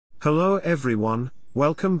Hello everyone,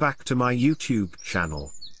 welcome back to my YouTube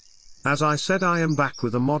channel. As I said, I am back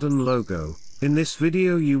with a modern logo. In this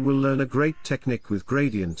video you will learn a great technique with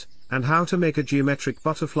gradient, and how to make a geometric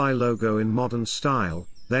butterfly logo in modern style,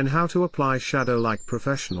 then how to apply shadow like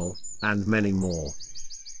professional, and many more.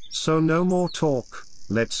 So no more talk,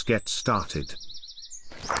 let's get started.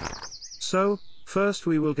 So, first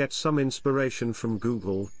we will get some inspiration from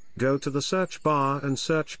Google. Go to the search bar and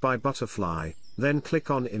search by butterfly, then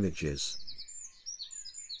click on images.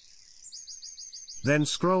 Then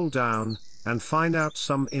scroll down, and find out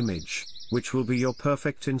some image, which will be your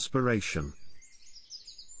perfect inspiration.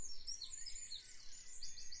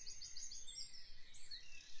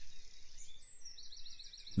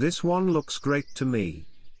 This one looks great to me.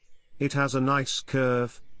 It has a nice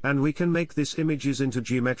curve, and we can make this images into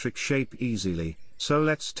geometric shape easily. So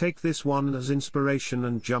let's take this one as inspiration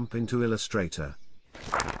and jump into Illustrator.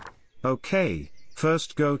 Okay,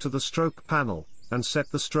 first go to the stroke panel, and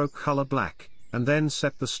set the stroke color black, and then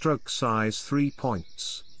set the stroke size 3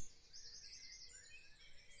 points.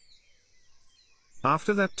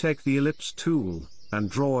 After that, take the ellipse tool, and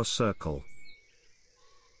draw a circle.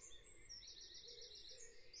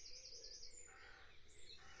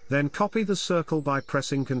 Then copy the circle by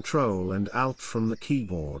pressing Ctrl and Alt from the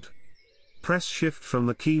keyboard. Press Shift from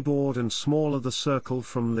the keyboard and smaller the circle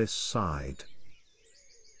from this side.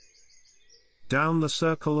 Down the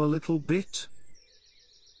circle a little bit.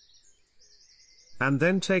 And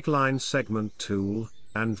then take Line Segment tool,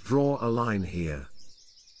 and draw a line here.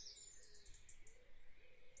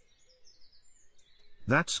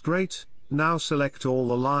 That's great. Now select all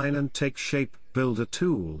the line and take Shape Builder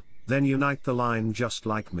tool, then unite the line just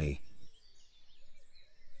like me.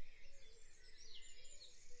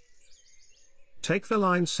 Take the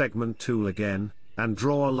Line Segment tool again, and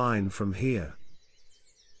draw a line from here.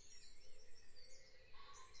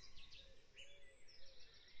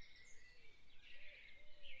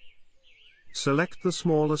 Select the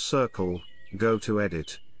smaller circle, go to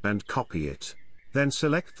Edit, and copy it. Then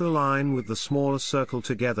select the line with the smaller circle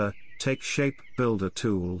together, take Shape Builder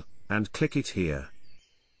tool, and click it here.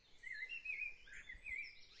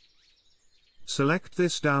 Select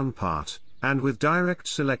this down part, and with Direct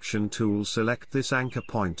Selection tool select this anchor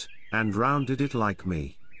point, and rounded it like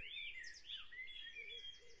me.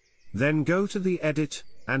 Then go to the Edit,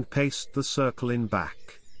 and paste the circle in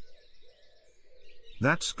back.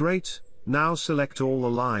 That's great. Now select all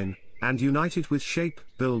the line, and unite it with Shape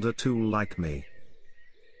Builder tool like me.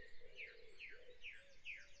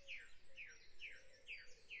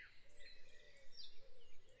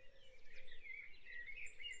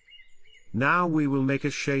 Now we will make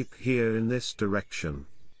a shape here in this direction.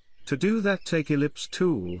 To do that, take Ellipse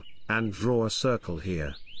tool, and draw a circle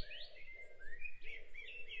here.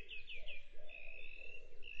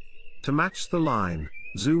 To match the line,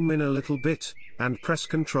 zoom in a little bit, and press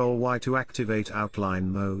Ctrl Y to activate outline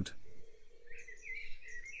mode.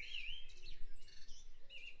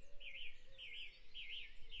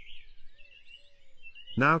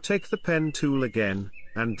 Now take the pen tool again,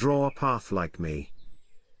 and draw a path like me.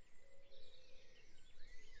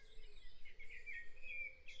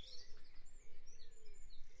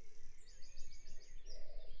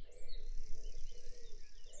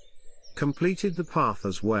 Completed the path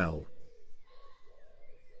as well.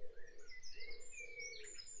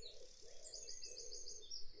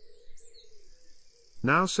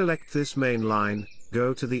 Now select this main line,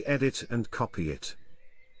 go to the Edit and copy it.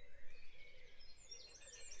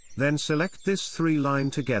 Then select this 3 line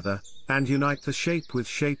together, and unite the shape with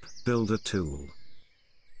Shape Builder tool.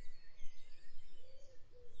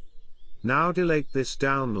 Now delete this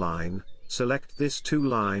down line, select this 2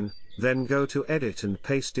 line, then go to Edit and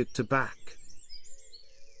paste it to back.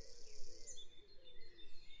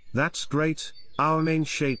 That's great, our main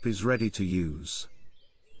shape is ready to use.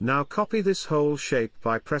 Now copy this whole shape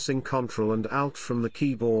by pressing Ctrl and Alt from the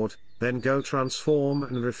keyboard, then go transform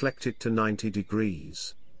and reflect it to 90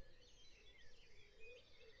 degrees.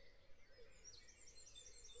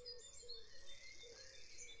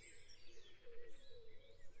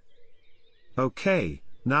 Okay,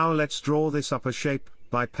 now let's draw this upper shape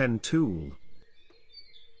by pen tool.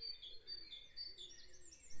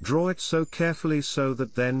 Draw it so carefully so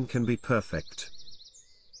that then can be perfect.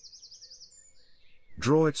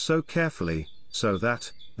 Draw it so carefully, so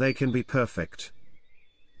that they can be perfect.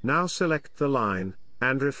 Now select the line,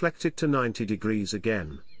 and reflect it to 90 degrees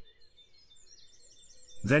again.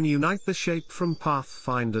 Then unite the shape from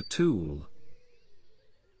Pathfinder tool.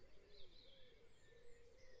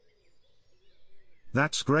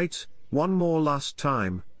 That's great. One more last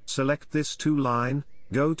time, select this 2 line,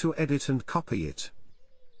 go to Edit and copy it.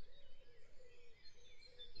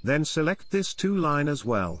 Then select this two-line as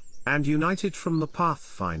well, and unite it from the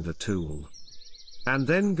Pathfinder tool. And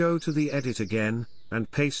then go to the edit again,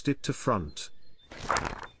 and paste it to front.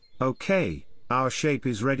 Okay, our shape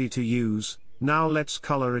is ready to use. Now let's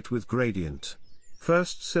color it with gradient.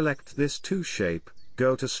 First select this 2 shape,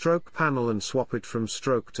 go to stroke panel and swap it from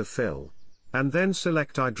stroke to fill. And then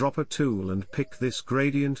select eyedropper tool and pick this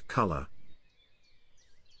gradient color.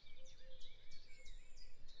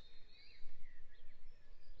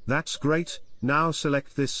 That's great. Now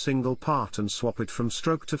select this single part and swap it from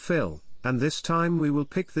stroke to fill, and this time we will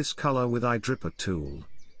pick this color with eyedropper tool.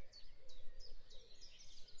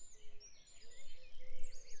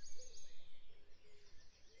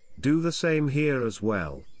 Do the same here as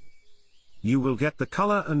well. You will get the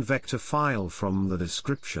color and vector file from the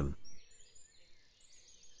description.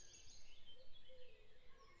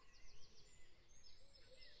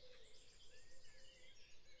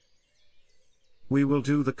 We will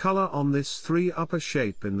do the color on this 3 upper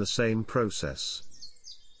shape in the same process.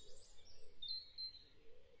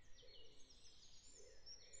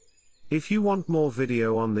 If you want more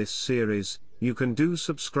video on this series, you can do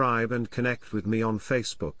subscribe and connect with me on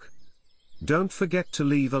Facebook. Don't forget to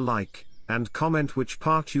leave a like, and comment which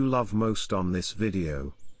part you love most on this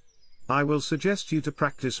video. I will suggest you to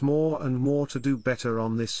practice more and more to do better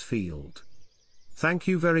on this field. Thank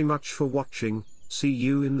you very much for watching. See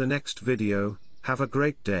you in the next video. Have a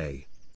great day.